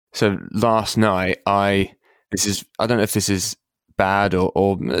So last night, I don't know if this is bad or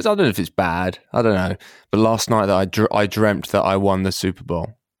I don't know if it's bad. I don't know. But last night that I dreamt that I won the Super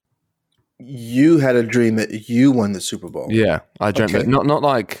Bowl. You had a dream that you won the Super Bowl. Yeah, I dreamt that. Not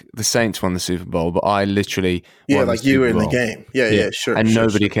like the Saints won the Super Bowl, but I literally won like the you were Super in Bowl. the game. Yeah, sure. And sure,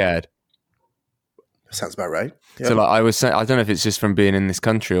 nobody cared. Sounds about right. Yeah. So like I was saying, I don't know if it's just from being in this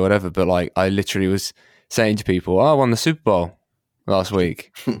country or whatever, but like I literally was saying to people, I won the Super Bowl last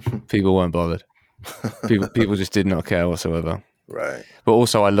week. People weren't bothered. People just did not care whatsoever. Right. But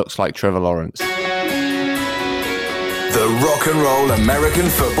also I looked like Trevor Lawrence. The Rock and Roll American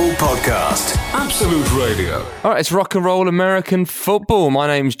Football Podcast. Absolute Radio. All right, it's Rock and Roll American Football. My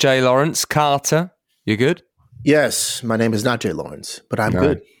name's Jay Lawrence. Carter, you good? Yes, my name is not Jay Lawrence, but I'm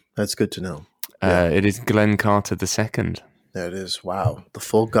good. That's good to know. It is Glenn Carter II. There it is. Wow. The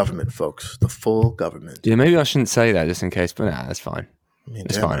full government, folks. The full government. Yeah, maybe I shouldn't say that just in case, but nah, that's fine. I mean,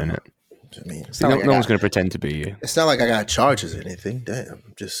 It's fine, isn't it? I mean, it's No, not like no one's going to pretend to be you. It's not like I got charges or anything. Damn,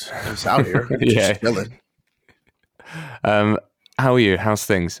 I'm just out here. Yeah. Just chilling. How are you? How's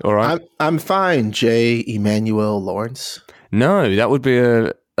things? All right? I'm fine, J. Emmanuel Lawrence. No, that'd be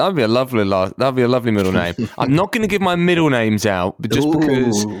a lovely middle name. I'm not going to give my middle names out, but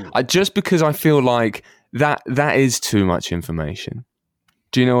just because I feel like that is too much information.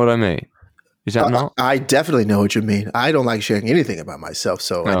 Do you know what I mean? Is that not? I definitely know what you mean. I don't like sharing anything about myself,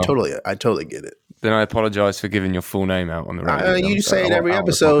 so I totally get it. Then I apologize for giving your full name out on the radio. You say it every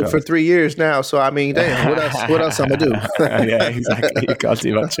episode for 3 years now, so I mean, damn, what else I'm gonna do? Yeah, exactly. You can't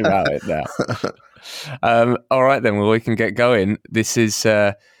do much about it now. All right, then. Well, we can get going. This is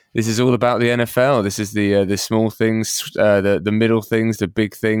all about the NFL. This is the small things, the middle things, the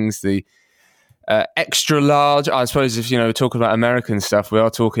big things, the extra large. I suppose if we're talking about American stuff, we are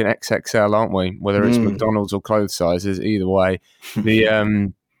talking XXL, aren't we? Whether it's McDonald's or clothes sizes, either way.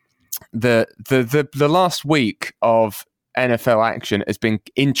 The last week of NFL action has been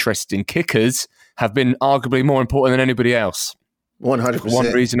interesting. Kickers have been arguably more important than anybody else. 100%. For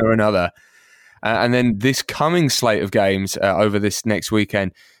one reason or another. And then this coming slate of games over this next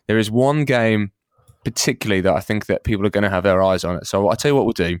weekend, there is one game particularly that I think that people are going to have their eyes on it. So I'll tell you what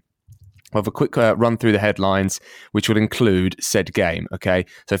we'll do. We'll have a quick run through the headlines, which will include said game. Okay,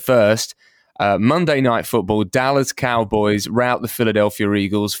 so first, Monday Night Football, Dallas Cowboys rout the Philadelphia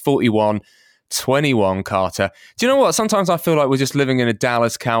Eagles 41-21, Carter. Do you know what? Sometimes I feel like we're just living in a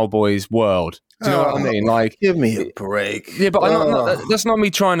Dallas Cowboys world. Do you know what I mean? Like, give me a break. Yeah, but that's not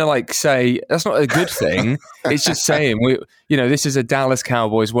me trying to say that's not a good thing. It's just saying this is a Dallas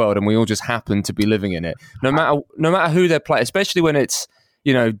Cowboys world, and we all just happen to be living in it. No matter who they're playing, especially when it's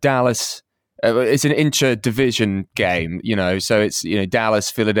Dallas. It's an inter-division game, so it's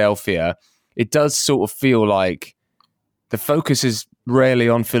Dallas, Philadelphia. It does sort of feel like the focus is rarely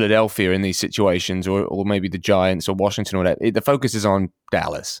on Philadelphia in these situations, or maybe the Giants or Washington or whatever. The focus is on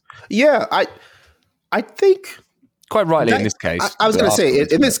Dallas. Yeah, I think quite rightly in this case. I was going to say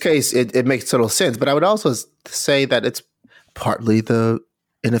in this case it makes total sense, but I would also say that it's partly the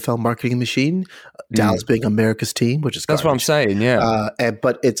NFL marketing machine, Dallas being America's team, which is garbage. That's what I'm saying. Yeah,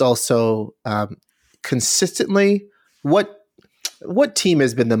 but it's also consistently what team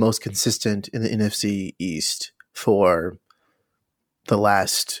has been the most consistent in the NFC East for the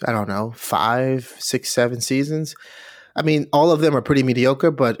last 5, 6, 7 seasons. I mean, all of them are pretty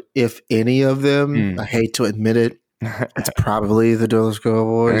mediocre, but if any of them, I hate to admit it, it's probably the Dallas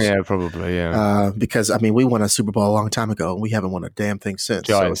Cowboys. Yeah, probably, yeah. Because, we won a Super Bowl a long time ago, and we haven't won a damn thing since.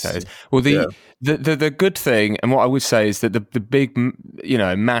 Giants has. Well, the good thing, and what I would say is that the big,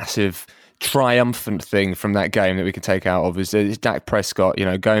 massive triumphant thing from that game that we can take out of is Dak Prescott,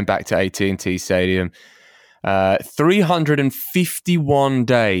 going back to AT&T Stadium, 351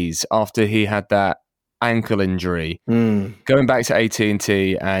 days after he had that ankle injury, going back to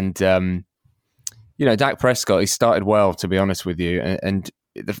AT&T, and Dak Prescott, he started well, to be honest with you, and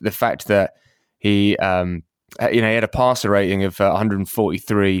the fact that he had a passer rating of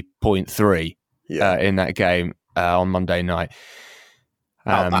 143.3 in that game on Monday night.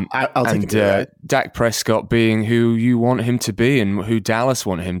 I'll take it. Dak Prescott being who you want him to be and who Dallas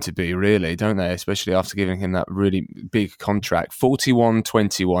want him to be, really, don't they? Especially after giving him that really big contract.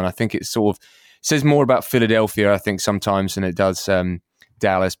 41-21. I think it sort of says more about Philadelphia, I think, sometimes than it does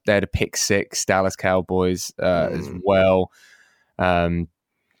Dallas. They had a pick six, Dallas Cowboys as well.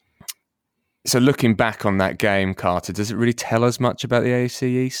 So looking back on that game, Carter, does it really tell us much about the AFC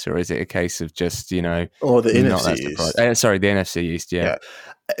East, or is it a case of just, or the NFC East? The NFC East, yeah.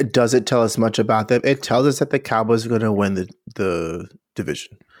 Does it tell us much about them? It tells us that the Cowboys are going to win the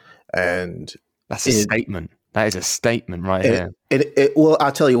division. And that's a statement. That is a statement right here. Well,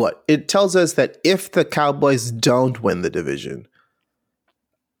 I'll tell you what. It tells us that if the Cowboys don't win the division,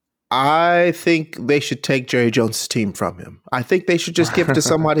 I think they should take Jerry Jones' team from him. I think they should just give it to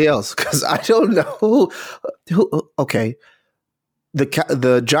somebody else because I don't know who. Okay,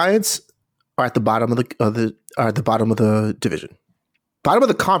 the Giants are at the bottom of the division, bottom of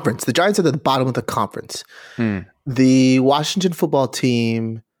the conference. The Giants are at the bottom of the conference. The Washington football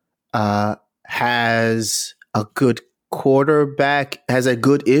team has a good quarterback, has a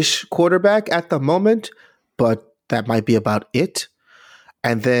good-ish quarterback at the moment, but that might be about it.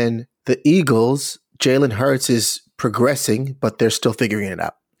 And then the Eagles, Jalen Hurts is progressing, but they're still figuring it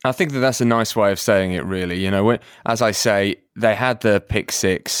out. I think that's a nice way of saying it, really. You know, as I say, they had the pick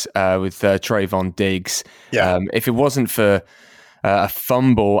six with Trayvon Diggs. Yeah. If it wasn't for a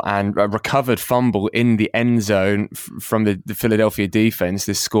fumble and a recovered fumble in the end zone from the Philadelphia defense,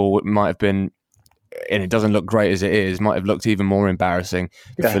 this score might have been, and it doesn't look great as it is, might have looked even more embarrassing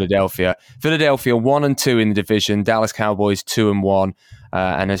for Philadelphia. Philadelphia 1-2 in the division, Dallas Cowboys 2-1.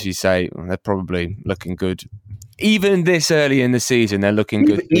 And as you say, they're probably looking good. Even this early in the season, they're looking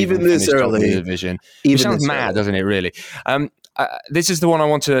good. Even this early in the division. It sounds mad, doesn't it, really? This is the one I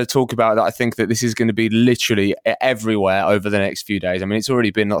want to talk about that I think that this is going to be literally everywhere over the next few days. I mean, it's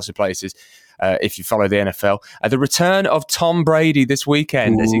already been lots of places. If you follow the NFL, the return of Tom Brady this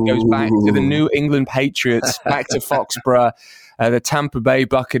weekend as he goes back to the New England Patriots, back to Foxborough, the Tampa Bay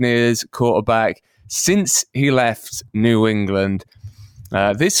Buccaneers quarterback since he left New England.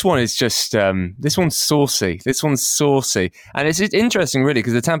 This one is just, this one's saucy. And it's interesting, really,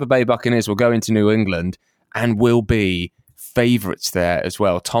 because the Tampa Bay Buccaneers will go into New England and will be favourites there as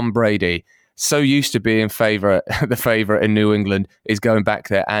well. Tom Brady, so used to being the favourite in New England, is going back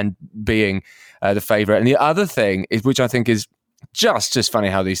there and being the favourite. And the other thing, is, which I think is just funny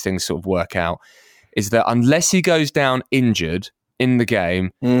how these things sort of work out, is that unless he goes down injured in the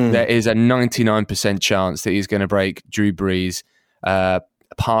game, there is a 99% chance that he's going to break Drew Brees'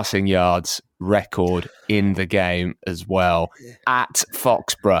 passing yards record in the game as well at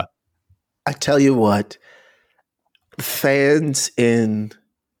Foxborough. I tell you what, fans in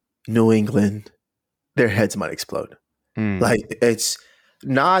New England, their heads might explode. Like, it's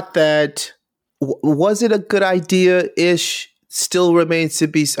not that, was it a good idea-ish? Still remains to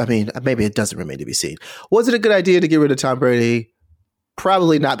be, I mean, maybe it doesn't remain to be seen. Was it a good idea to get rid of Tom Brady?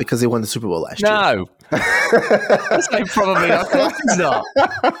 Probably not, because they won the Super Bowl last year. No. Probably not.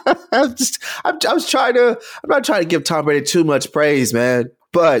 I'm not trying to give Tom Brady too much praise, man.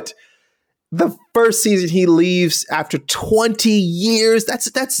 But the first season he leaves after 20 years, that's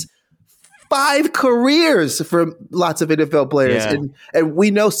 5 careers for lots of NFL players. Yeah. And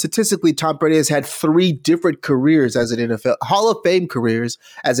we know statistically Tom Brady has had 3 different careers as an NFL, Hall of Fame careers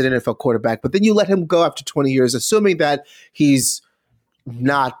as an NFL quarterback. But then you let him go after 20 years, assuming that he's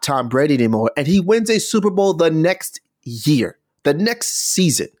not Tom Brady anymore, and he wins a Super Bowl the next year, the next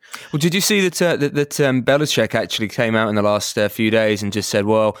season. Well, did you see that Belichick actually came out in the last few days and just said,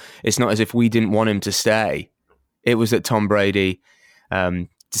 well, it's not as if we didn't want him to stay. It was that Tom Brady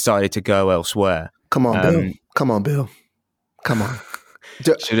decided to go elsewhere. Come on, Bill. Come on.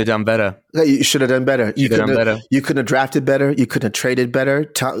 Should have done better. You should have done better. You couldn't have drafted better. You couldn't have traded better.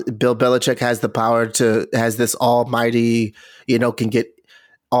 Bill Belichick has the power has this almighty, can get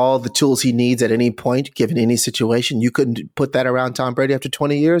all the tools he needs at any point, given any situation. You couldn't put that around Tom Brady after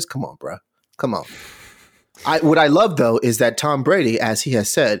 20 years? Come on, bro. Come on. What I love, though, is that Tom Brady, as he has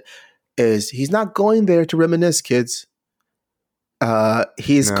said, is he's not going there to reminisce, kids.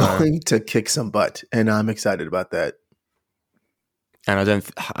 He's going to kick some butt, and I'm excited about that. And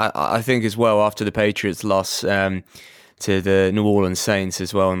I think as well, after the Patriots loss to the New Orleans Saints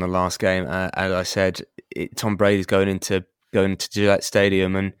as well in the last game, as I said, Tom Brady's going into Gillette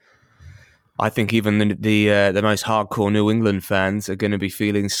Stadium, and I think even the most hardcore New England fans are going to be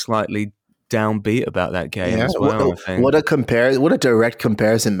feeling slightly downbeat about that game as well. I think. What a direct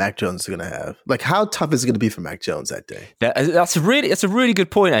comparison Mac Jones is going to have. Like, how tough is it going to be for Mac Jones that day? That's a really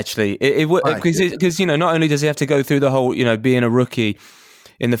good point, actually. Because not only does he have to go through the whole being a rookie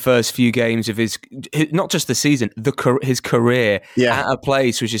in the first few games of his not just the season, his career at a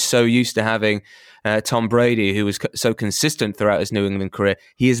place which is so used to having Tom Brady, who was so consistent throughout his New England career.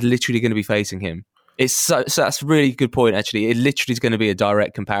 He is literally going to be facing him. So that's a really good point, actually. It literally is going to be a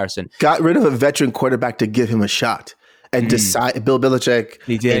direct comparison. Got rid of a veteran quarterback to give him a shot and decide. Bill Belichick.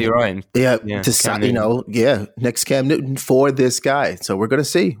 You're right. Decide. Next Cam Newton for this guy. So we're going to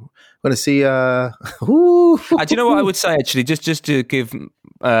see. Do you know what I would say, actually, just to give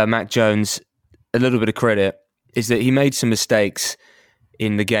Mac Jones a little bit of credit, is that he made some mistakes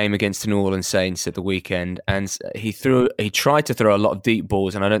in the game against the New Orleans Saints at the weekend, and he tried to throw a lot of deep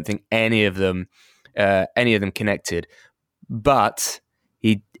balls, and I don't think any of them connected. But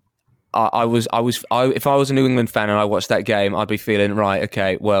if I was a New England fan and I watched that game, I'd be feeling right.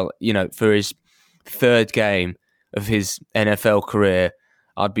 Okay, well, for his third game of his NFL career,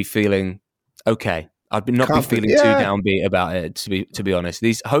 I'd be feeling okay. I'd not be feeling too downbeat about it. To be honest,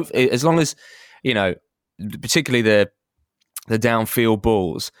 as long as particularly the downfield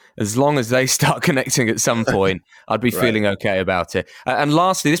balls, as long as they start connecting at some point, I'd be feeling okay about it. And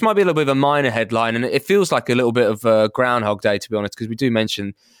lastly, this might be a little bit of a minor headline, and it feels like a little bit of a Groundhog Day, to be honest, because we do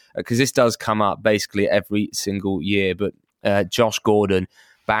mention, because this does come up basically every single year, but Josh Gordon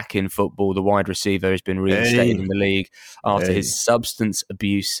back in football, the wide receiver, has been reinstated in the league after his substance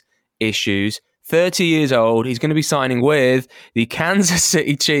abuse issues. 30 years old, he's going to be signing with the Kansas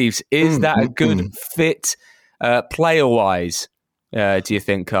City Chiefs. Is that a good fit player-wise, do you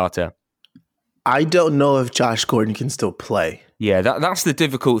think, Carter? I don't know if Josh Gordon can still play. Yeah, that's the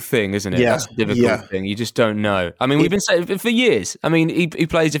difficult thing, isn't it? Yeah, that's the difficult thing. You just don't know. I mean, we've been saying for years. I mean, he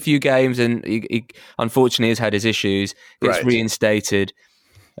plays a few games and he unfortunately has had his issues. Gets reinstated.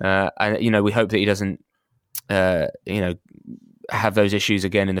 And, we hope that he doesn't, have those issues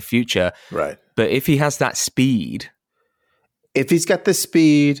again in the future. Right. But if he has that speed. If he's got the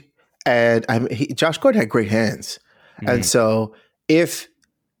speed, and Josh Gordon had great hands. And so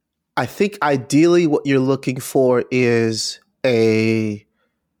I think ideally what you're looking for is a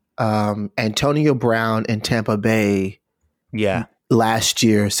Antonio Brown in Tampa Bay last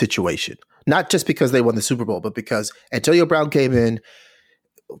year situation. Not just because they won the Super Bowl, but because Antonio Brown came in,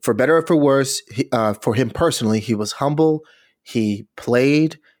 for better or for worse, for him personally, he was humble. He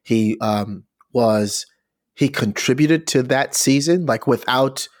played. He contributed to that season. Like,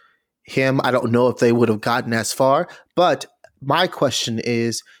 without him, I don't know if they would have gotten as far. But my question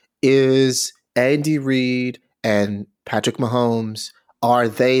is Andy Reid and Patrick Mahomes, are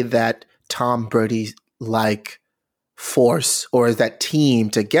they that Tom Brady-like force, or is that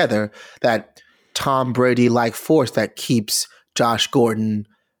team together that Tom Brady-like force that keeps Josh Gordon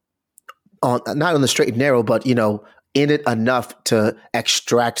not on the straight and narrow, but, in it enough to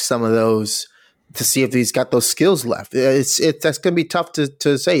extract some of those, to see if he's got those skills left? That's going to be tough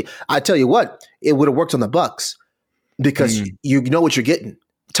to say. I tell you what, it would have worked on the Bucs, because you know what you're getting.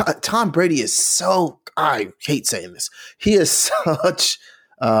 Tom Brady is so, I hate saying this, he is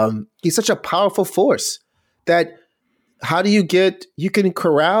he's such a powerful force that how do you can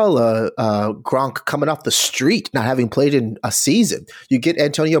corral Gronk coming off the street, not having played in a season. You get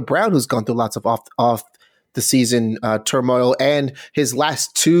Antonio Brown, who's gone through lots of off the season turmoil, and his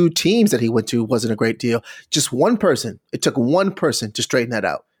last two teams that he went to wasn't a great deal. Just one person. It took one person to straighten that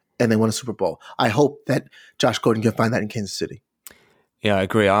out, and they won a Super Bowl. I hope that Josh Gordon can find that in Kansas City. Yeah, I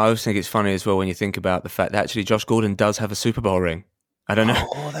agree. I always think it's funny as well when you think about the fact that actually Josh Gordon does have a Super Bowl ring. I don't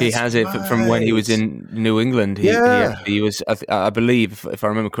know. He has it from when he was in New England. He was, I believe, if I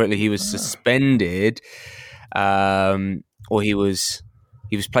remember correctly, he was suspended, or he was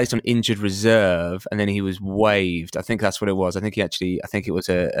placed on injured reserve, and then he was waived. I think that's what it was. I think it was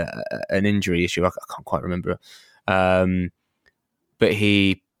an injury issue. I can't quite remember. But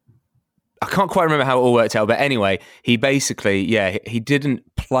I can't quite remember how it all worked out. But anyway, he basically, he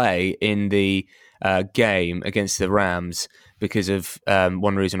didn't play in the game against the Rams because of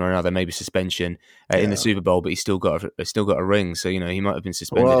one reason or another, maybe suspension in the Super Bowl. But he still got a ring. So he might have been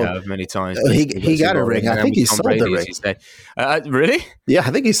suspended however many times. He got a ring. I think he sold the ring. Really? Yeah,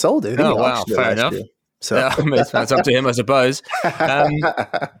 I think he sold it. Oh wow, fair enough. So that's up to him, I suppose.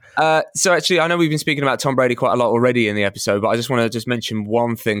 So actually, I know we've been speaking about Tom Brady quite a lot already in the episode, but I just want to mention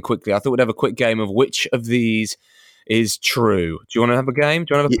one thing quickly. I thought we'd have a quick game of which of these is true. Do you want to have a game?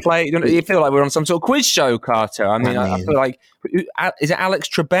 Do you want to have a play? You feel like we're on some sort of quiz show, Carter. I mean, I feel like, is it Alex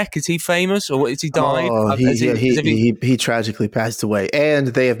Trebek? Is he famous, or is he died? Oh, he tragically passed away, and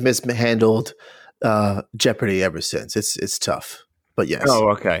they have mishandled Jeopardy ever since. It's tough. But yes.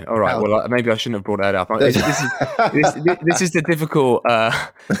 Oh, okay. All right. Well, maybe I shouldn't have brought that up. This is the difficult.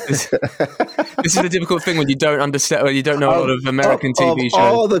 This is the difficult thing when you don't understand, when you don't know a lot of American TV shows.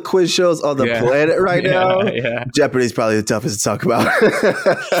 All the quiz shows on the planet right now. Yeah. Jeopardy is probably the toughest to talk about.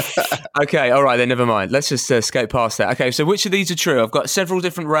 Okay. All right. Then never mind. Let's just skate past that. Okay. So which of these are true? I've got several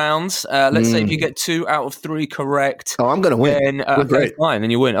different rounds. Let's say if you get 2 out of 3 correct. Oh, I'm going to win. Then, okay, fine.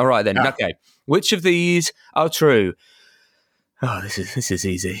 Then you win. All right. Then. Yeah. Okay. Which of these are true? Oh, this is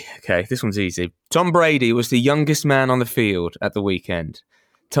easy. Okay, this one's easy. Tom Brady was the youngest man on the field at the weekend.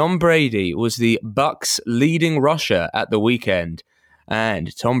 Tom Brady was the Bucs' leading rusher at the weekend.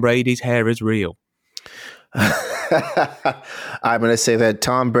 And Tom Brady's hair is real. I'm going to say that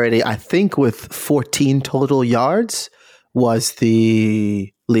Tom Brady, I think with 14 total yards, was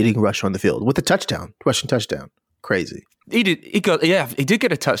the leading rusher on the field with a touchdown, rushing touchdown. Crazy. He did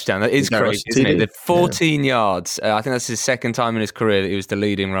get a touchdown. That is crazy, isn't it? The 14 yards. I think that's his second time in his career that he was the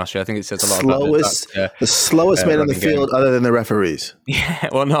leading rusher. I think it says a lot about the slowest man on the field other than the referees. Yeah,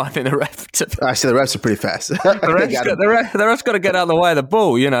 well, no, I think the refs. Actually, the refs are pretty fast. the refs got to get out of the way of the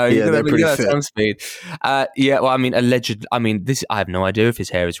ball, you know. Yeah, they're pretty fit. On speed. Well, I mean, alleged. I mean, this. I have no idea if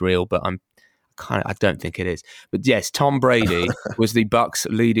his hair is real, but I don't think it is. But yes, Tom Brady was the Bucs'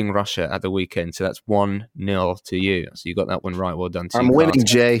 leading rusher at the weekend. So that's 1-0 to you. So you got that one right. Well done to you. I'm winning,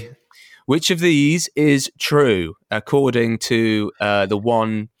 Jay. Which of these is true according to the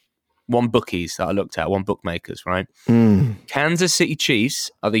one bookies that I looked at, one bookmakers, right? Kansas City Chiefs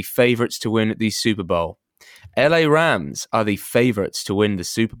are the favorites to win the Super Bowl. LA Rams are the favorites to win the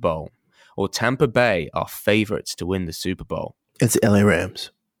Super Bowl. Or Tampa Bay are favorites to win the Super Bowl. It's LA Rams.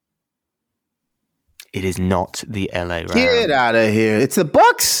 It is not the LA Rams. Get out of here. It's the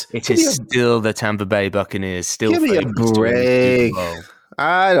Bucs. It is still the Tampa Bay Buccaneers. Still give me a break.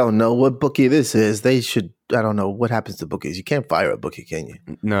 I don't know what bookie this is. They should. I don't know what happens to bookies. You can't fire a bookie, can you?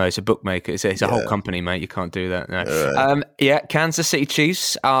 No, it's a bookmaker. It's a whole company, mate. You can't do that. No. Kansas City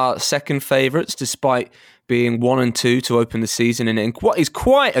Chiefs are second favourites, despite being 1-2 to open the season in what is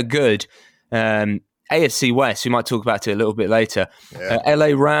quite a good AFC West. We might talk about it a little bit later.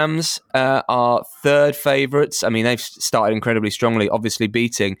 LA Rams are third favourites. I mean, they've started incredibly strongly, obviously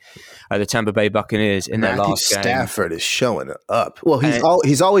beating the Tampa Bay Buccaneers in their last game. Stafford is showing up. Well,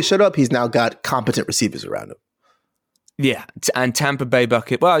 he's always showed up. He's now got competent receivers around him. Yeah, and Tampa Bay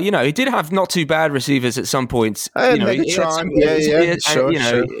Bucket. Well, you know, he did have not too bad receivers at some points. Sure.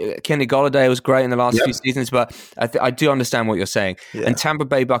 Kenny Golladay was great in the last few seasons, but I do understand what you're saying. Yeah. And Tampa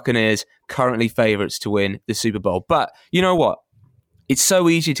Bay Buccaneers currently favorites to win the Super Bowl. But you know what? It's so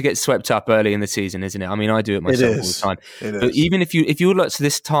easy to get swept up early in the season, isn't it? I mean, I do it myself all the time. But even if you look to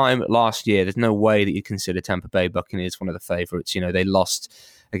this time last year, there's no way that you consider Tampa Bay Buccaneers one of the favorites. You know, they lost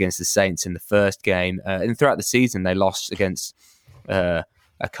against the Saints in the first game. And throughout the season, they lost against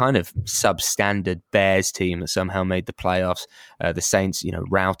a kind of substandard Bears team that somehow made the playoffs. The Saints, you know,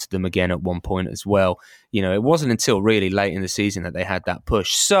 routed them again at one point as well. You know, it wasn't until really late in the season that they had that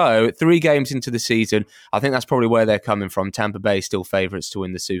push. So 3 games into the season, I think that's probably where they're coming from. Tampa Bay still favourites to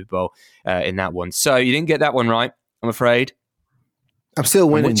win the Super Bowl in that one. So you didn't get that one right, I'm afraid. I'm still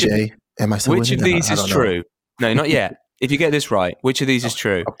winning, Jay. Am I still winning? Which of these is true? No, not yet. If you get this right, which of these is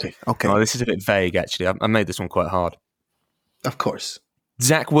true? Okay. Oh, this is a bit vague, actually. I made this one quite hard. Of course.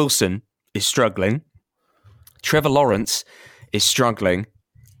 Zach Wilson is struggling. Trevor Lawrence is struggling.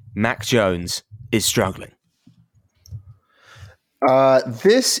 Mac Jones is struggling.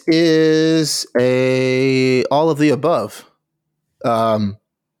 This is all of the above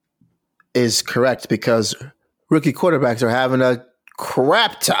is correct because rookie quarterbacks are having a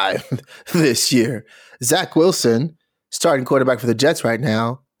crap time this year. Zach Wilson, starting quarterback for the Jets right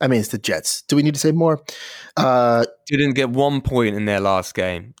now. I mean, it's the Jets. Do we need to say more? Didn't get 1 point in their last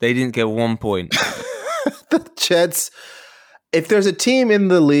game. They didn't get 1 point. The Jets. If there's a team in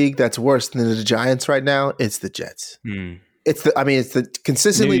the league that's worse than the Giants right now, it's the Jets. It's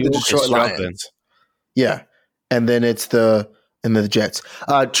consistently the Detroit Lions. Yeah, and then it's the Jets.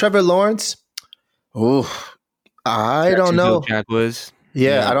 Trevor Lawrence. I don't know. Jaguars.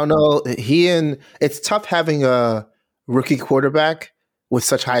 Yeah, I don't know. It's tough having a rookie quarterback with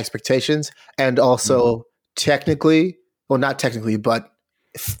such high expectations, and also technically, well, not technically, but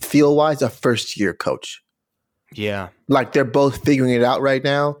feel-wise, a first-year coach. Yeah. Like they're both figuring it out right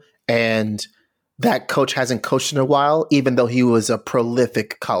now, and that coach hasn't coached in a while, even though he was a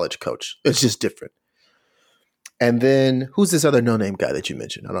prolific college coach. It's just different. And then who's this other no-name guy that you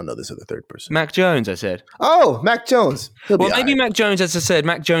mentioned? I don't know this other third person. Mac Jones, I said. Oh, Mac Jones. Maybe Mac Jones, as I said,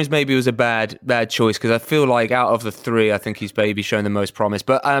 Mac Jones maybe was a bad choice because I feel like out of the 3, I think he's maybe shown the most promise.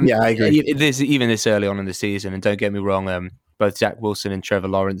 But yeah, I agree. Even this early on in the season, and don't get me wrong, both Zach Wilson and Trevor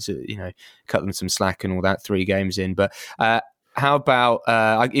Lawrence, you know, cut them some slack and all that 3 games in. But how about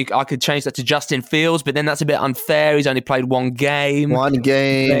I could change that to Justin Fields, but then that's a bit unfair. He's only played 1 game. 1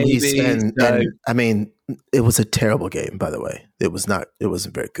 game. And I mean, it was a terrible game, by the way. It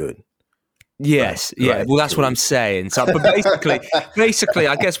wasn't very good. Yes, right, yeah. Right. Well, that's what I'm saying. So, but basically,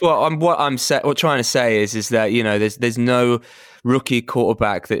 I guess what I'm trying to say is that, you know, there's no rookie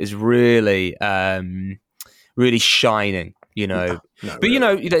quarterback that is really really shining, you know. No, but really.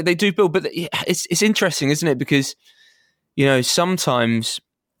 You know, they do build. But it's interesting, isn't it? Because, you know, sometimes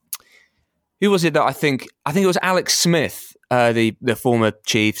who was it that I think it was Alex Smith, the former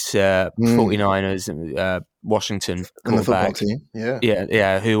Chiefs, 49ers Washington On the football quarterback. team. Yeah.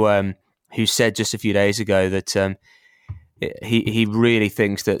 Yeah, who said just a few days ago that he really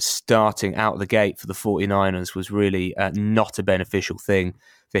thinks that starting out the gate for the 49ers was really not a beneficial thing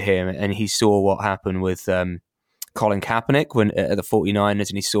for him. And he saw what happened with Colin Kaepernick when at the 49ers,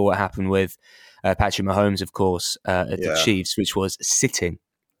 and he saw what happened with Patrick Mahomes, of course, at the Chiefs, which was sitting.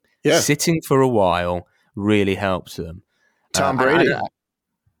 Yeah. Sitting for a while really helped them. Tom Brady.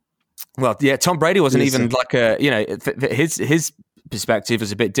 Tom Brady wasn't even like his perspective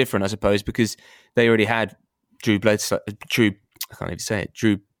was a bit different, I suppose, because they already had Drew Bledsoe. I can't even say it.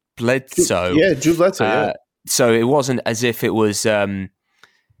 Drew Bledsoe. Yeah, Drew Bledsoe. So it wasn't as if it was, there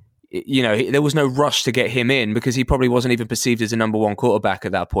was no rush to get him in because he probably wasn't even perceived as a number one quarterback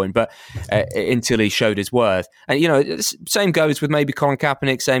at that point. But until he showed his worth, and same goes with maybe Colin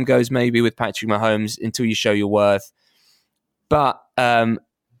Kaepernick. Same goes maybe with Patrick Mahomes until you show your worth. But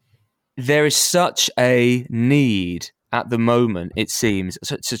there is such a need at the moment, it seems,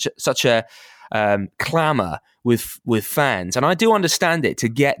 such a clamour with fans. And I do understand it, to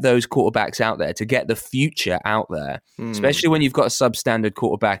get those quarterbacks out there, to get the future out there, especially when you've got a substandard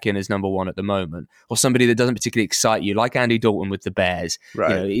quarterback in as number one at the moment, or somebody that doesn't particularly excite you, like Andy Dalton with the Bears.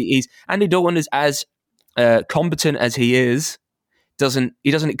 Right. Andy Dalton is as competent as he is,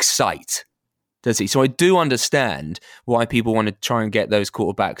 he doesn't excite, does he? So I do understand why people want to try and get those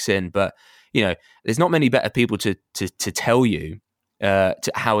quarterbacks in, but there's not many better people to tell you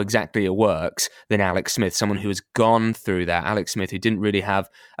to how exactly it works than Alex Smith, someone who has gone through that. Alex Smith, who didn't really have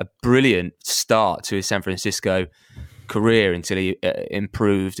a brilliant start to his San Francisco career until he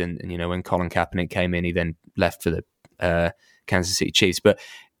improved, and when Colin Kaepernick came in, he then left for the Kansas City Chiefs. But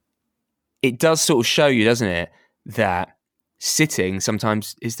it does sort of show you, doesn't it, that sitting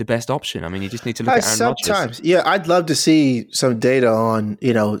sometimes is the best option. I mean, you just need to look at Aaron Rodgers. Sometimes, yeah, I'd love to see some data on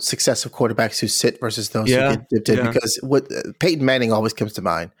successive quarterbacks who sit versus those who get dipped in, because what Peyton Manning always comes to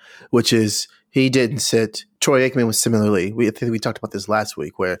mind, which is he didn't sit. Troy Aikman was similarly. I think we talked about this last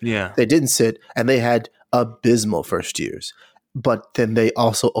week, where they didn't sit and they had abysmal first years, but then they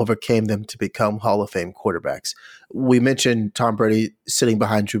also overcame them to become Hall of Fame quarterbacks. We mentioned Tom Brady sitting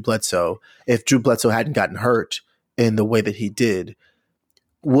behind Drew Bledsoe. If Drew Bledsoe hadn't gotten hurt in the way that he did,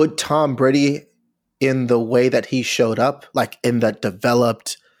 would Tom Brady, in the way that he showed up, like in that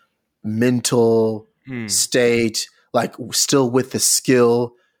developed mental state, like still with the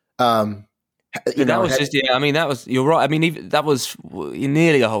skill, you're right. I mean, that was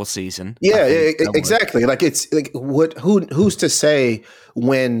nearly a whole season. Yeah, exactly. Like it's like who's to say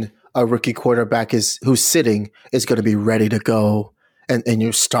when a rookie quarterback who's sitting is going to be ready to go, and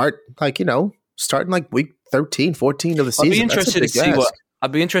you starting like week 13, 14 of the season. I'd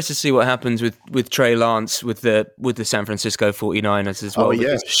be interested to see what happens with Trey Lance with the San Francisco 49ers as well. Oh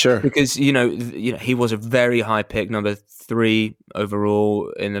yeah, sure. Because he was a very high pick, number 3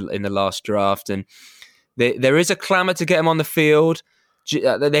 overall in the last draft, and there is a clamour to get him on the field.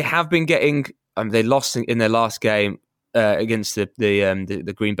 They have been getting. They lost in their last game against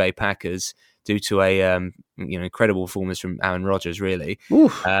the Green Bay Packers due to a incredible performance from Aaron Rodgers. Really,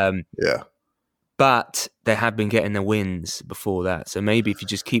 yeah. But they have been getting the wins before that. So maybe if you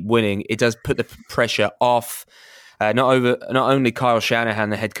just keep winning, it does put the pressure off not only Kyle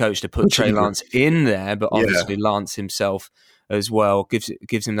Shanahan, the head coach, to put Trey Lance in there, but obviously Lance himself as well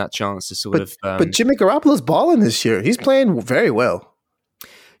gives him that chance to sort of. But Jimmy Garoppolo's balling this year. He's playing very well.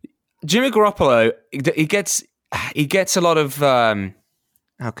 Jimmy Garoppolo, he gets a lot of.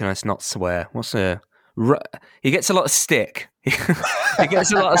 How can I not swear? He gets a lot of stick. He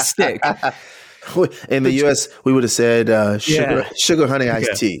gets a lot of stick. In the US, we would have said sugar honey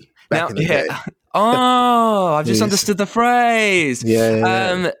iced tea back in the day. Oh, I've just understood the phrase.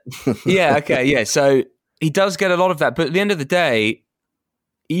 Yeah. Okay. Yeah. So he does get a lot of that, but at the end of the day,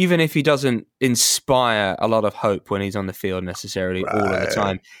 even if he doesn't inspire a lot of hope when he's on the field necessarily all of the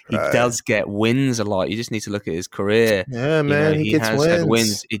time, he does get wins a lot. You just need to look at his career. Yeah, man, he gets had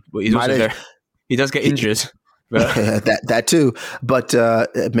wins. He does get injured. that too, but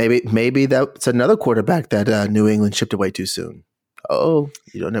maybe that's another quarterback that New England shipped away too soon. Oh,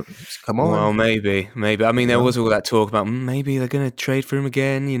 you don't know. Come on. Well, maybe. I mean, there was all that talk about maybe they're going to trade for him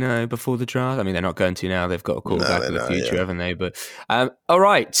again, before the draft. I mean, they're not going to now. They've got a quarterback in the future, haven't they? But all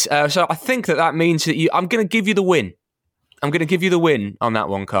right. So I think that means that I'm going to give you the win. I'm going to give you the win on that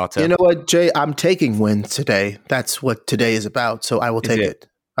one, Carter. You know what, Jay? I'm taking wins today. That's what today is about. So I will take it.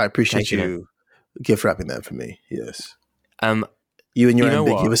 I appreciate you gift wrapping that for me. Yes. You and your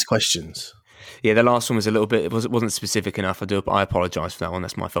ambiguous questions. Yeah, the last one was a little bit. It wasn't specific enough. I apologize for that one.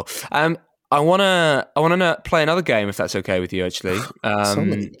 That's my fault. wanna play another game if that's okay with you. Actually, So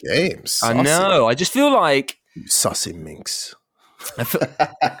many games. I know. I just feel like You saucy minx.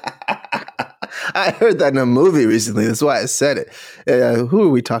 I heard that in a movie recently. That's why I said it. Who are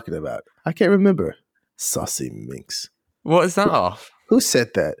we talking about? I can't remember. Saucy minx. What is that off? Who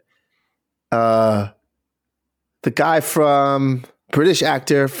said that? The guy from British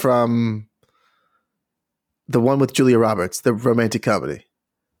actor from the one with Julia Roberts, the romantic comedy.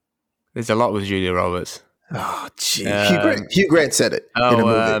 There's a lot with Julia Roberts. Oh, gee. Hugh Grant said it in a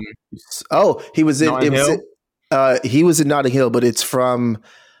movie. He was in. Notting Hill? He was in Notting Hill, but it's from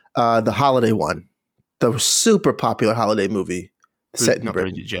the holiday one, the super popular holiday movie set in Not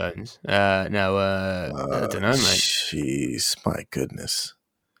Britain. Bridget Jones. I don't know, mate. Jeez, my goodness.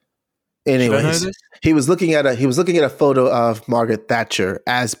 Should I know Anyways, this? he was looking at a photo of Margaret Thatcher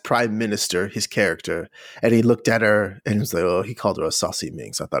as Prime Minister, his character, and he looked at her and he was like, "Oh," he called her a saucy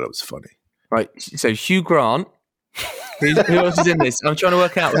minx. I thought it was funny. Right. So Hugh Grant. Who else is in this? I'm trying to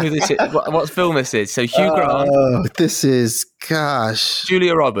work out who this is. What film this is. So Hugh Grant. Oh, this is gosh.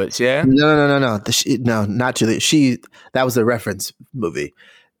 Julia Roberts. Yeah. No. No, not Julia. That was a reference movie.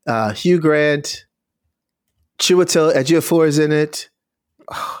 Hugh Grant, Chiwetel Ejiofor is in it.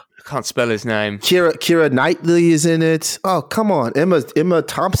 I can't spell his name. Keira Knightley is in it. Oh, come on. Emma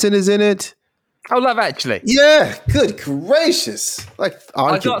Thompson is in it. Oh, Love Actually. Yeah, good gracious. Like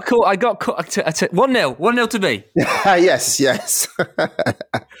I got caught. 1-0 to me. yes.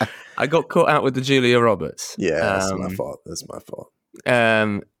 I got caught out with the Julia Roberts. Yeah, that's my fault. That's my fault.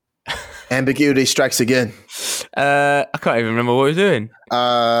 Um, Ambiguity strikes again. I can't even remember what we were doing.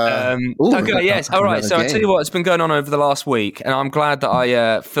 Okay, yes. All right. So I'll tell you what's been going on over the last week, and I'm glad that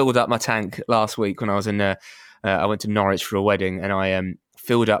I filled up my tank last week when I was in. I went to Norwich for a wedding, and I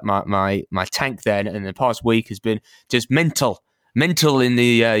filled up my tank then. And the past week has been just mental in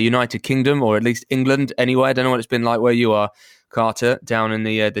the United Kingdom, or at least England. Anyway, I don't know what it's been like where you are, Carter, down in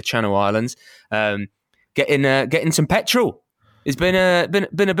the Channel Islands. Getting some petrol. It's been a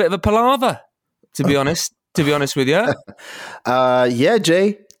bit of a palaver, to be honest. To be honest with you. Yeah,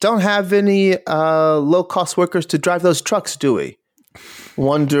 Jay. Don't have any low cost workers to drive those trucks, do we?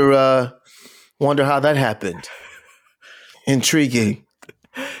 Wonder how that happened. Intriguing.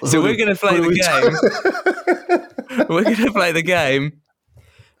 So we're going to play the game. We're going to play the game.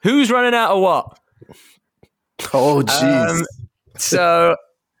 Who's running out of what? Oh, jeez. So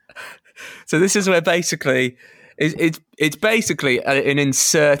this is where basically it's basically an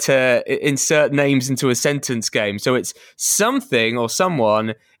insert names into a sentence game. So it's something or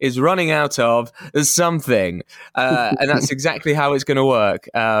someone is running out of something, and that's exactly how it's going to work.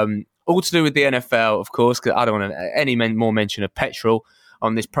 All to do with the NFL, of course, because I don't want any more mention of petrol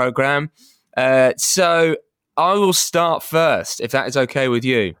on this program. So I will start first, if that is okay with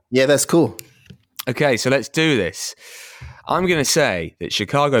you. Yeah, that's cool. Okay, so let's do this. I'm going to say that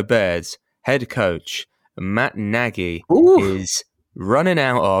Chicago Bears head coach Matt Nagy is running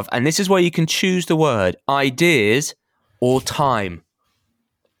out of, and this is where you can choose the word, ideas or time.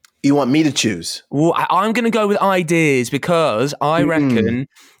 You want me to choose? Well, I'm going to go with ideas because I reckon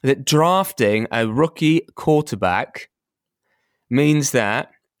that drafting a rookie quarterback means that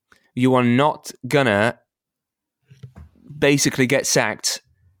you are not going to basically get sacked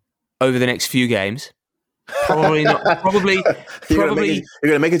over the next few games. Probably not. Probably. You're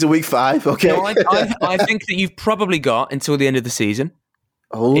gonna make it to week 5. Okay. No, I think that you've probably got until the end of the season.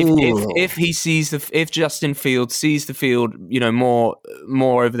 Oh. If Justin Fields sees the field, more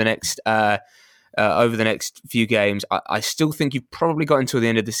over the next few games, I still think you've probably got until the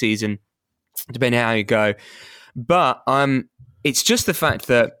end of the season, depending on how you go. But it's just the fact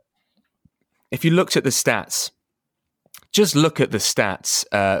that if you looked at the stats. Just look at the stats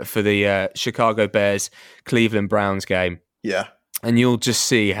for the Chicago Bears Cleveland Browns game. Yeah. And you'll just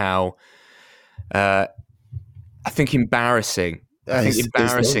see how I think embarrassing. I think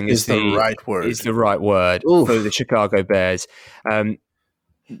embarrassing is the right word. Is the right word for the Chicago Bears.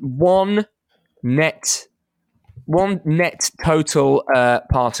 One net total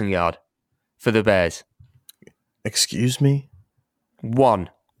passing yard for the Bears. Excuse me? 1.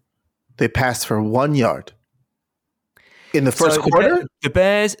 They passed for 1 yard. In the first quarter?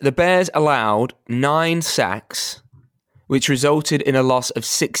 The Bears allowed 9 sacks, which resulted in a loss of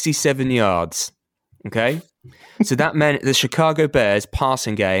 67 yards. Okay? So that meant the Chicago Bears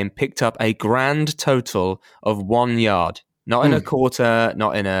passing game picked up a grand total of 1 yard. Not in a quarter,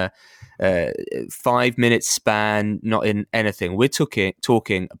 not in a 5-minute span, not in anything. We're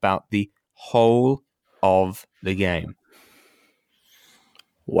talking about the whole of the game.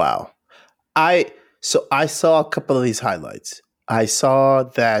 Wow. So I saw a couple of these highlights. I saw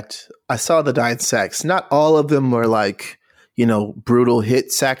the 9 sacks. Not all of them were like, brutal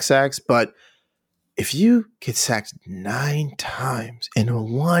hit sacks, but if you get sacked 9 times in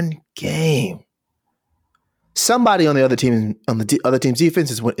one game, somebody on the other team, other team's defense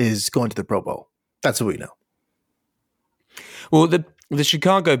is going to the Pro Bowl. That's what we know. Well, the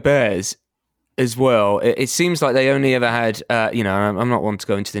Chicago Bears as well. It seems like they only ever had, I'm not one to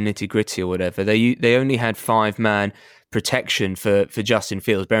go into the nitty gritty or whatever. They only had 5-man protection for Justin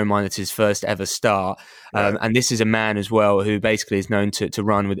Fields. Bear in mind that's his first ever start, Right. and this is a man as well who basically is known to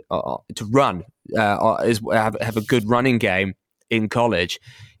have a good running game in college.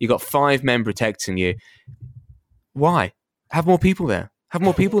 You got 5 men protecting you. Why? Have more people there. Have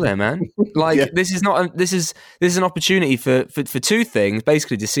more people there, man. Like Yeah. this is an opportunity for 2 things,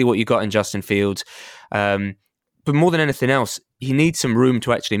 basically to see what you got in Justin Fields. But more than anything else, he needs some room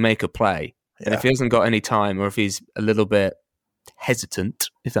to actually make a play. Yeah. And if he hasn't got any time, or if he's a little bit hesitant,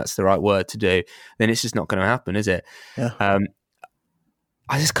 if that's the right word to do, then it's just not going to happen, is it? Yeah.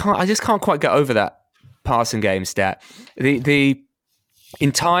 I just can't quite get over that passing game stat. The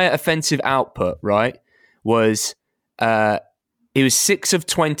entire offensive output, right, was he was 6 of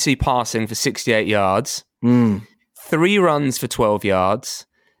 20 passing for 68 yards, 3 runs for 12 yards.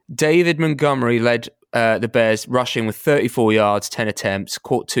 David Montgomery led the Bears rushing with 34 yards, 10 attempts,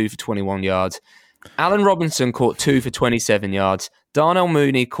 caught 2 for 21 yards. Allen Robinson caught 2 for 27 yards. Darnell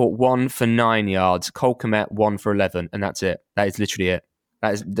Mooney caught 1 for 9 yards. Cole Kmet 1 for 11, and that's it. That is literally it.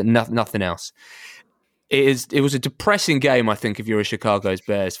 That is nothing else. It was a depressing game, I think, if you're a Chicago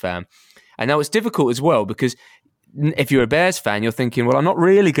Bears fan. And that was difficult as well, because if you're a Bears fan, you're thinking, well, I'm not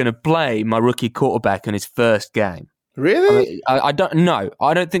really going to blame my rookie quarterback on his first game. Really? I don't know.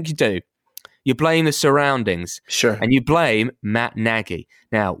 I don't think you do. You blame the surroundings. Sure. And you blame Matt Nagy.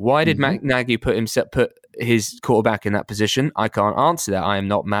 Now, why did Matt Nagy put his quarterback in that position? I can't answer that. I am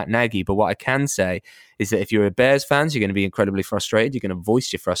not Matt Nagy. But what I can say is that if you're a Bears fan, you're going to be incredibly frustrated. You're going to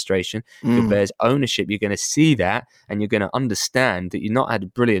voice your frustration. If you're Bears ownership, you're going to see that, and you're going to understand that you've not had a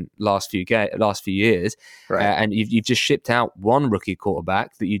brilliant last few years. Right. And you've just shipped out one rookie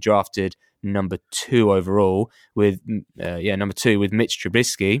quarterback that you drafted number 2 overall with number 2 with Mitch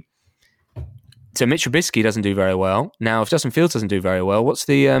Trubisky. So Mitch Trubisky doesn't do very well. Now, if Justin Fields doesn't do very well, what's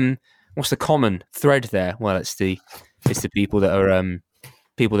the common thread there? Well, it's the people that are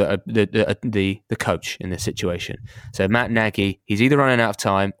the coach in this situation. So Matt Nagy, he's either running out of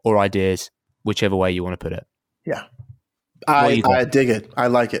time or ideas, whichever way you want to put it. Yeah. I dig it. I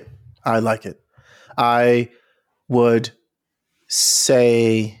like it. I would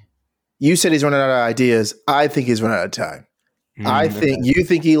say, you said he's running out of ideas. I think he's running out of time. You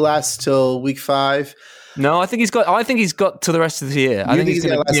think he lasts till week 5? No, I think he's got to the rest of the year. I think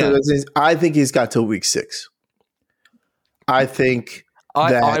he's got till week 6. I think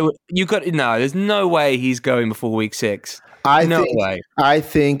there's no way he's going before week 6. No way. I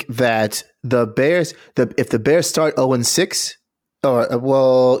think that the Bears, if the Bears start 0-6, they're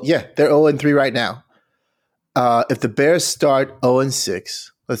 0-3 right now. If the Bears start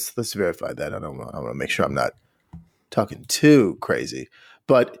 0-6, let's verify that. I want to make sure I'm not talking too crazy.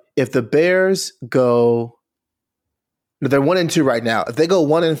 But if the Bears go, they're 1-2 right now. If they go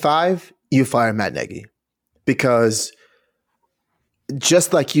 1-5, you fire Matt Nagy, because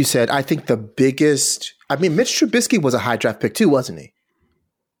just like you said, I think Mitch Trubisky was a high draft pick too, wasn't he?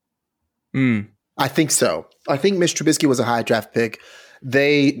 I think so. I think Mitch Trubisky was a high draft pick.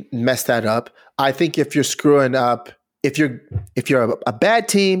 They messed that up. I think if you're screwing up, if you're a bad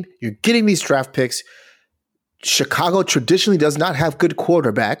team, you're getting these draft picks. Chicago traditionally does not have good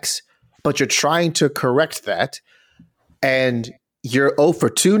quarterbacks, but you're trying to correct that, and you're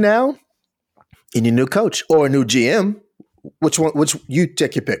 0-2 now in your new coach or a new GM. Which one? Which you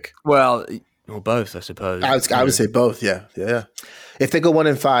take your pick? Well, both, I suppose. I would say both. Yeah. If they go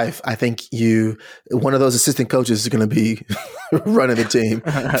 1-5, I think one of those assistant coaches is going to be running the team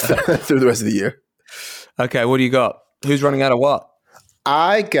through the rest of the year. Okay, what do you got? Who's running out of what?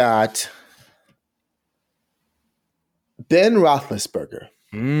 I got Ben Roethlisberger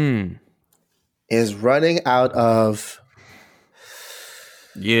is running out of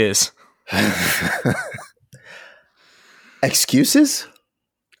years. Excuses?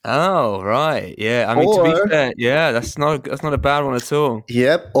 Oh, right. Yeah. I mean, to be fair, yeah, that's not a bad one at all.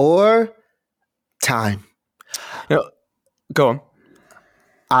 Yep. Or time. Go on.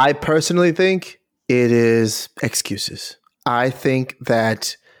 I personally think it is excuses. I think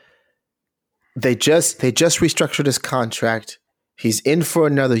that they just restructured his contract. He's in for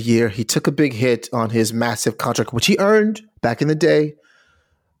another year. He took a big hit on his massive contract, which he earned back in the day.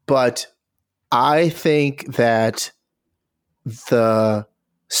 But I think that the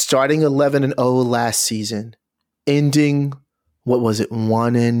starting 11-0 last season, ending, what was it,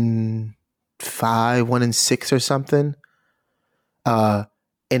 1-5, 1-6 or something.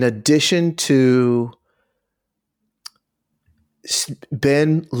 In addition to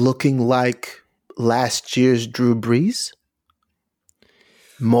Ben looking like last year's Drew Brees,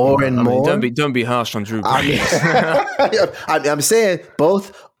 more. Don't be harsh on Drew Brees. I'm saying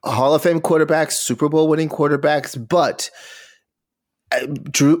both Hall of Fame quarterbacks, Super Bowl winning quarterbacks, but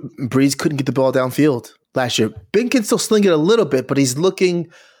Drew Brees couldn't get the ball downfield last year. Ben can still sling it a little bit, but he's looking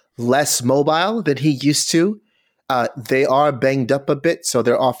less mobile than he used to. They are banged up a bit, so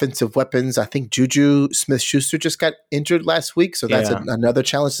their offensive weapons. I think Juju Smith-Schuster just got injured last week, so that's another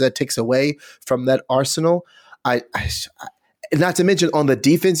challenge that takes away from that arsenal. Not to mention on the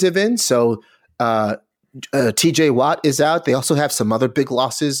defensive end, so T.J. Watt is out. They also have some other big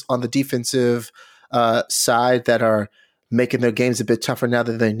losses on the defensive side that are making their games a bit tougher now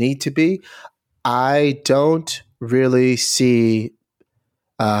than they need to be. I don't really see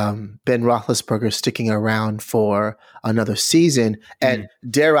Ben Roethlisberger sticking around for another season. And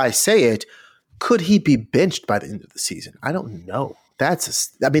dare I say it, could he be benched by the end of the season? I don't know. They're at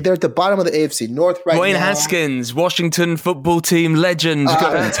the bottom of the AFC North right now. Dwayne Haskins, Washington football team legend,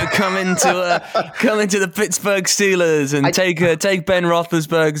 going to come into the Pittsburgh Steelers and take Ben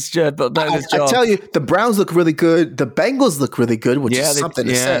Roethlisberger's job. I tell you, the Browns look really good. The Bengals look really good, which is something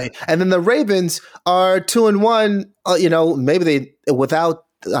to say. And then the Ravens are 2-1. Maybe they without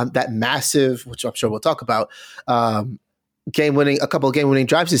that massive, which I'm sure we'll talk about, a couple of game-winning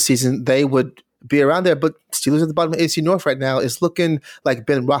drives this season, they would be around there. But Steelers at the bottom of AFC North right now is looking like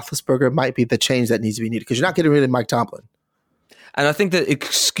Ben Roethlisberger might be the change that needs to be needed because you're not getting rid of Mike Tomlin. And I think that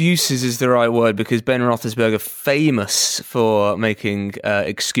excuses is the right word because Ben Roethlisberger famous for making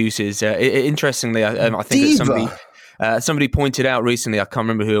excuses. Interestingly, I think that somebody pointed out recently, I can't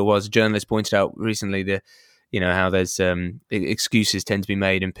remember who it was, a journalist pointed out recently how there's excuses tend to be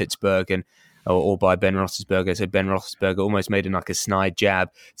made in Pittsburgh or by Ben Roethlisberger. So Ben Roethlisberger almost made him like a snide jab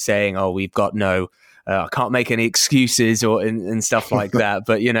saying, we've got I can't make any excuses and stuff like that.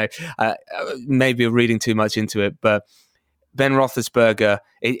 But, maybe we're reading too much into it. But Ben Roethlisberger,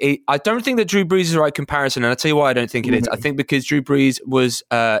 I don't think that Drew Brees is the right comparison. And I'll tell you why I don't think it is. I think because Drew Brees was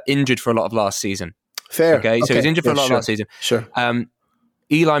injured for a lot of last season. Fair. Okay, so he's injured for a lot of last season. Sure.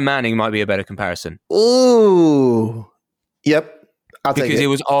 Eli Manning might be a better comparison. Ooh. Yep. Because it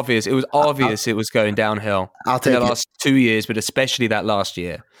was obvious. It was obvious it was going downhill in the last 2 years, but especially that last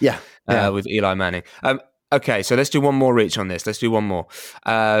year. Yeah. With Eli Manning. Okay, so let's do one more reach on this. Let's do one more.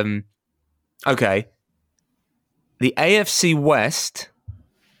 Okay. The AFC West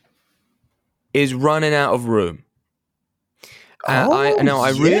is running out of room.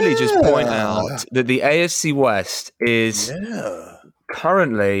 I really just point out that the AFC West is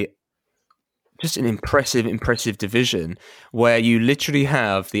currently just an impressive division where you literally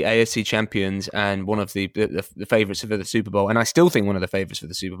have the AFC champions and one of the favorites for the Super Bowl, and I still think one of the favorites for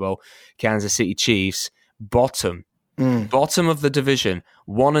the Super Bowl, Kansas City Chiefs, bottom of the division,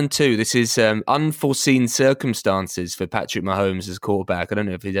 1-2. This is unforeseen circumstances for Patrick Mahomes as quarterback. I don't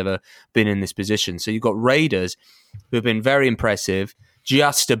know if he's ever been in this position. So you've got Raiders, who have been very impressive,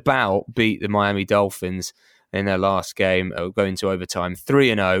 just about beat the Miami Dolphins in their last game, going to overtime,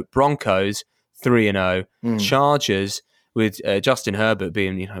 3-0. Broncos, 3-0. Chargers, with Justin Herbert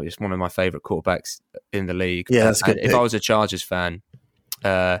being, he's one of my favorite quarterbacks in the league. Yeah, that's good. If I was a Chargers fan,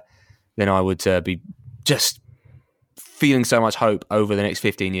 then I would be just feeling so much hope over the next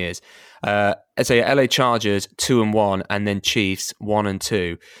 15 years. So LA Chargers 2-1, and then Chiefs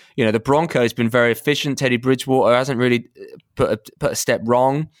 1-2. The Broncos been very efficient. Teddy Bridgewater hasn't really put a step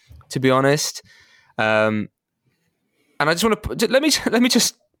wrong, to be honest. And I just want to let me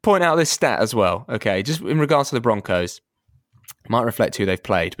just point out this stat as well. Okay, just in regards to the Broncos, might reflect who they've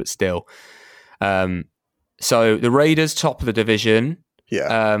played, but still. So the Raiders top of the division,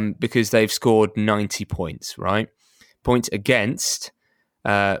 because they've scored 90 points, right? Points against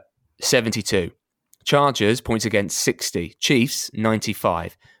 72. Chargers points against 60. Chiefs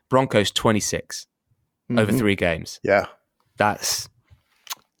 95. Broncos 26 over 3 games. Yeah, that's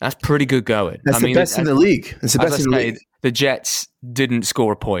pretty good going. That's the best in the league. It's the best in the league. The Jets didn't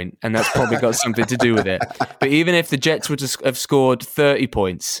score a point, and that's probably got something to do with it. But even if the Jets would have scored 30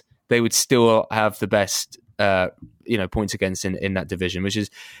 points, they would still have the best, points against in that division, which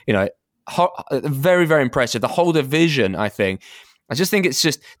is, very, very impressive. The whole division, I think. I just think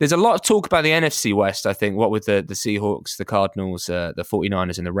there's a lot of talk about the NFC West, I think, what with the Seahawks, the Cardinals, the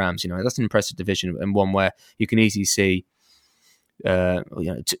 49ers, and the Rams. That's an impressive division, and one where you can easily see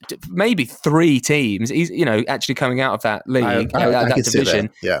maybe 3 teams. He's actually coming out of that league, that division,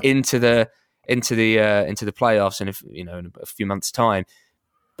 into the playoffs in a few months' time.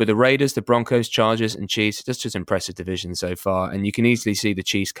 But the Raiders, the Broncos, Chargers, and Chiefs, that's just an impressive division so far. And you can easily see the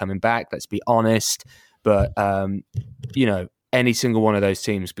Chiefs coming back. Let's be honest, but any single one of those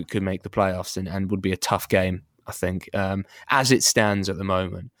teams could make the playoffs and would be a tough game, I think, as it stands at the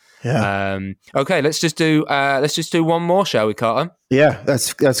moment. Yeah. Okay, let's just do one more, shall we, Carter? Yeah,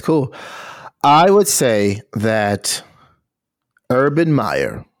 that's cool. I would say that Urban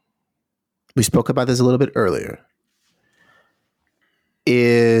Meyer, we spoke about this a little bit earlier,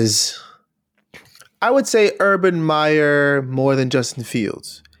 I would say Urban Meyer, more than Justin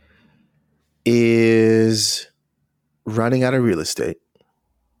Fields, is running out of real estate.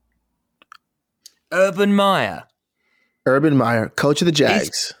 Urban Meyer, coach of the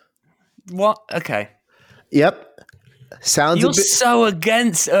Jags. What? Okay. Yep. You're so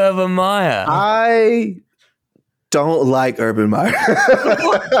against Urban Meyer. I don't like Urban Meyer.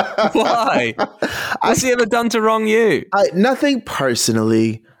 Why? What's he ever done to wrong you? Nothing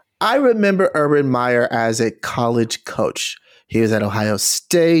personally. I remember Urban Meyer as a college coach. He was at Ohio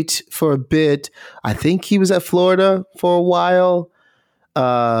State for a bit. I think he was at Florida for a while.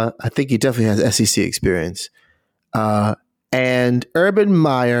 I think he definitely has SEC experience. And Urban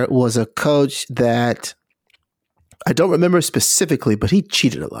Meyer was a coach that I don't remember specifically, but he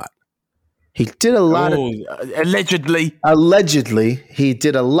cheated a lot. He did a lot of allegedly he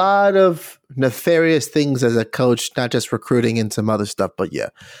did a lot of nefarious things as a coach, not just recruiting and some other stuff, but yeah.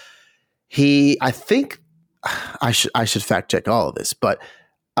 I think I should fact check all of this, but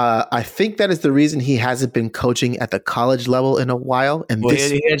I think that is the reason he hasn't been coaching at the college level in a while. And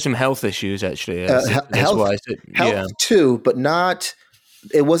he had some health issues actually. Health too, but not.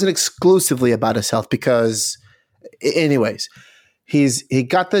 It wasn't exclusively about his health because, anyways, he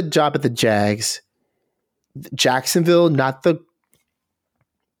got the job at the Jags. Jacksonville, not the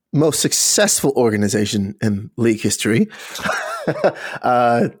most successful organization in league history,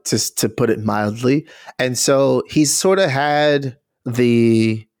 just to put it mildly. And so he's sort of had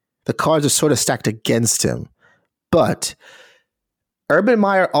the cards are sort of stacked against him. But Urban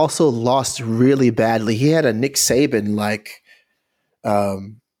Meyer also lost really badly. He had a Nick Saban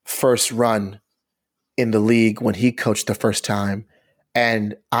first run in the league when he coached the first time.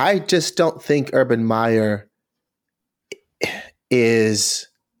 And I just don't think Urban Meyer is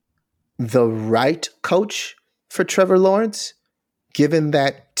the right coach for Trevor Lawrence, given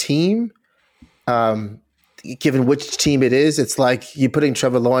that team. Given which team it is, it's like you putting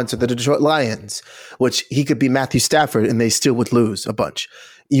Trevor Lawrence at the Detroit Lions, which he could be Matthew Stafford and they still would lose a bunch.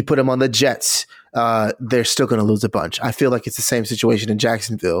 You put him on the Jets, they're still going to lose a bunch. I feel like it's the same situation in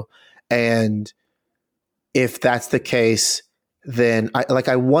Jacksonville. And if that's the case, then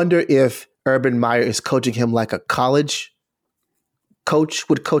I wonder if Urban Meyer is coaching him like a college coach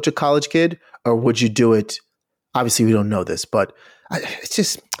would coach a college kid, or would you do it? Obviously, we don't know this, but it's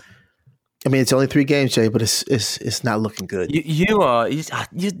just. I mean, it's only 3 games, Jay, but it's not looking good.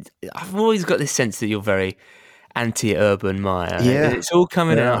 I've always got this sense that you're very anti-Urban Meyer. Yeah, it's all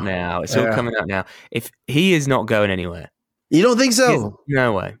coming out now. All coming out now. If he is not going anywhere, you don't think so?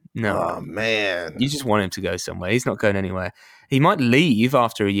 No way. No. Oh man, you just want him to go somewhere. He's not going anywhere. He might leave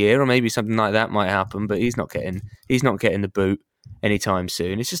after a year, or maybe something like that might happen. But he's not getting the boot anytime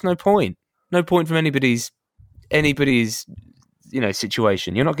soon. It's just no point. No point from anybody's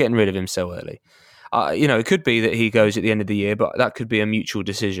situation. You're not getting rid of him so early. It could be that he goes at the end of the year, but that could be a mutual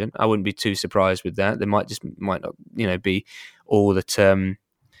decision. I wouldn't be too surprised with that. There might not, be all that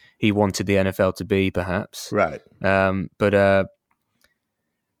he wanted the NFL to be, perhaps. Right. But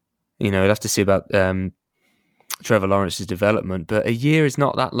we'll have to see about Trevor Lawrence's development. But a year is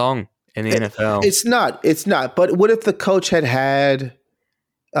not that long in the NFL. It's not. But what if the coach had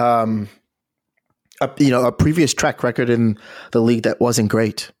a previous track record in the league that wasn't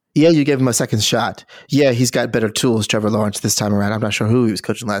great? Yeah, you gave him a second shot. Yeah, he's got better tools, Trevor Lawrence, this time around. I'm not sure who he was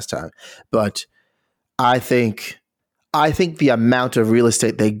coaching last time, but I think the amount of real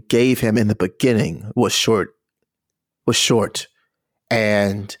estate they gave him in the beginning was short.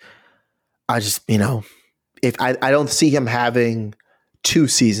 And I just, if I don't see him having 2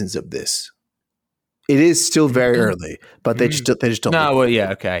 seasons of this. It is still very early, but they just don't. No, well,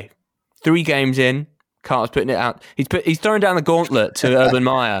 yeah, okay. 3 games in, Carter's putting it out. He's throwing down the gauntlet to Urban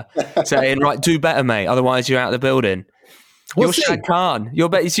Meyer, saying, "Right, do better, mate. Otherwise, you're out of the building." You're Shad Khan.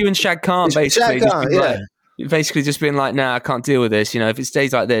 It's you and Shad Khan, basically. Shad Khan, basically just being like, "Nah, I can't deal with this. If it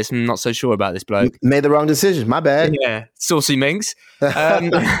stays like this, I'm not so sure about this bloke." Made the wrong decision. My bad. Yeah, saucy minx.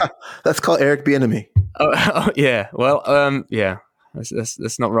 That's called Eric Bieniemy. Oh, yeah. Well, yeah.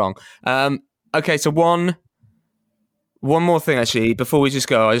 That's not wrong. Okay, so one more thing, actually, before we just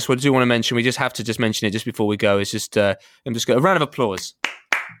go, I just do want to mention, we just have to just mention it just before we go. It's just, a round of applause.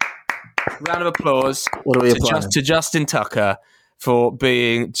 Round of applause What are we applying? to Justin Tucker for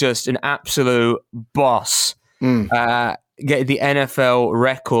being just an absolute boss. Getting the NFL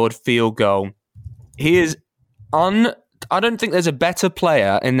record field goal. He is I don't think there's a better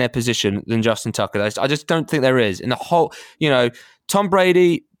player in their position than Justin Tucker. I just don't think there is. In the whole, Tom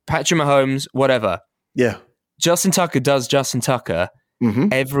Brady, Patrick Mahomes, whatever. Yeah. Justin Tucker does Justin Tucker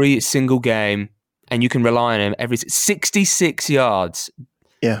every single game, and you can rely on him every 66 yards.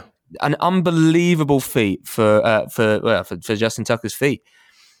 Yeah. An unbelievable feat for Justin Tucker's feet.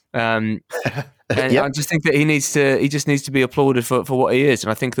 And I just think that he just needs to be applauded for what he is.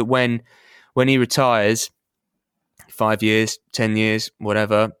 And I think that when he retires, 5 years, 10 years,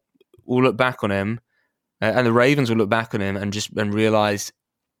 whatever, we'll look back on him, and the Ravens will look back on him and realize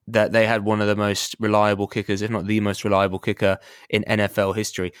that they had one of the most reliable kickers, if not the most reliable kicker in NFL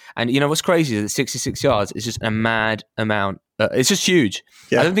history. And what's crazy is that 66 yards is just a mad amount. It's just huge.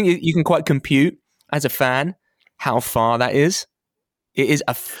 Yeah. I don't think you can quite compute as a fan how far that is. It is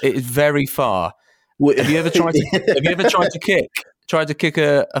very far. Have you ever tried to kick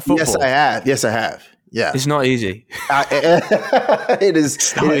a football? Yes, I have. Yeah, it's not easy. It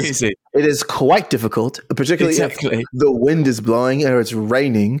is easy. It is quite difficult, particularly if the wind is blowing or it's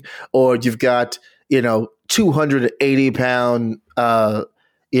raining, or you've got 280-pound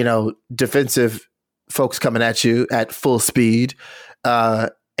defensive folks coming at you at full speed,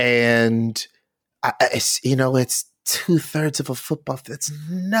 and it's 2/3 of a football. That's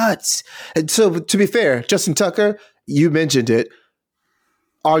nuts. And so, to be fair, Justin Tucker, you mentioned it.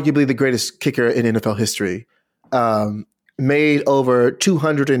 Arguably the greatest kicker in NFL history, made over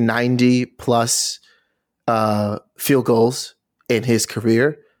 290 plus field goals in his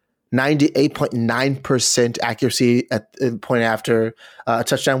career, 98.9% accuracy at the point after a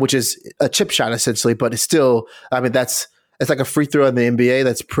touchdown, which is a chip shot essentially, but it's still, it's like a free throw in the NBA.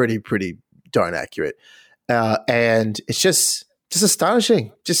 That's pretty darn accurate. And it's just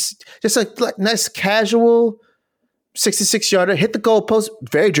astonishing. Just a nice casual 66-yarder, hit the goalpost,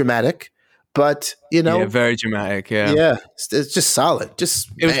 very dramatic, but very dramatic. Yeah, it's just solid.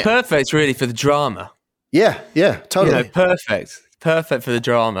 It was perfect, really, for the drama. Yeah, totally. Perfect for the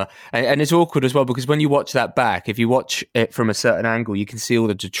drama, and it's awkward as well because when you watch that back, if you watch it from a certain angle, you can see all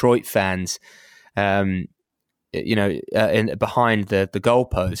the Detroit fans, behind the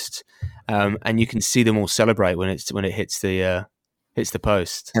goalposts, and you can see them all celebrate when it hits the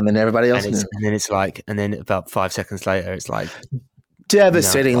post, and then everybody else and then it's like, and then about 5 seconds later, it's like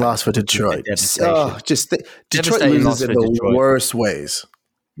devastating loss for Detroit. Detroit loses in the worst ways.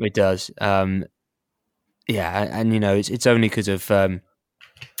 It does. And it's only because of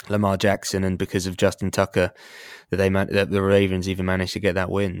Lamar Jackson and because of Justin Tucker that the Ravens even managed to get that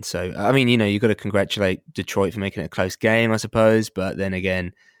win. So you've got to congratulate Detroit for making it a close game, I suppose. But then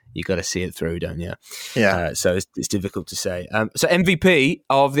again, you got to see it through, don't you? Yeah. So it's difficult to say. So MVP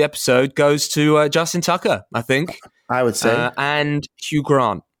of the episode goes to Justin Tucker, I think. I would say. And Hugh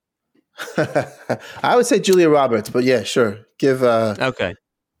Grant. I would say Julia Roberts, but yeah, sure. Give. Okay.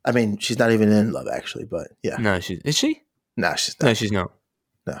 She's not even in Love Actually, but yeah. No, is she? No, she's not. No, she's not.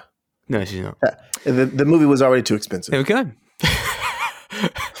 No, she's not. The movie was already too expensive. There we go.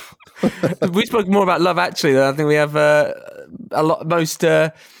 We spoke more about Love Actually, though. I think we have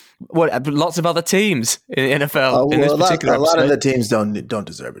lots of other teams in the NFL in this particular episode. A lot of the teams don't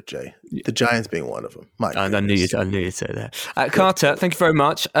deserve it, Jay. The Giants being one of them. I knew you'd say that. Carter, thank you very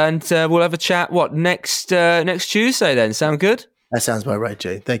much, and we'll have a chat. Next Tuesday? Then sound good? That sounds about right,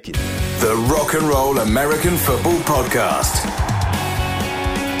 Jay. Thank you. The Rock and Roll American Football Podcast.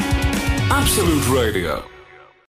 Absolute Radio.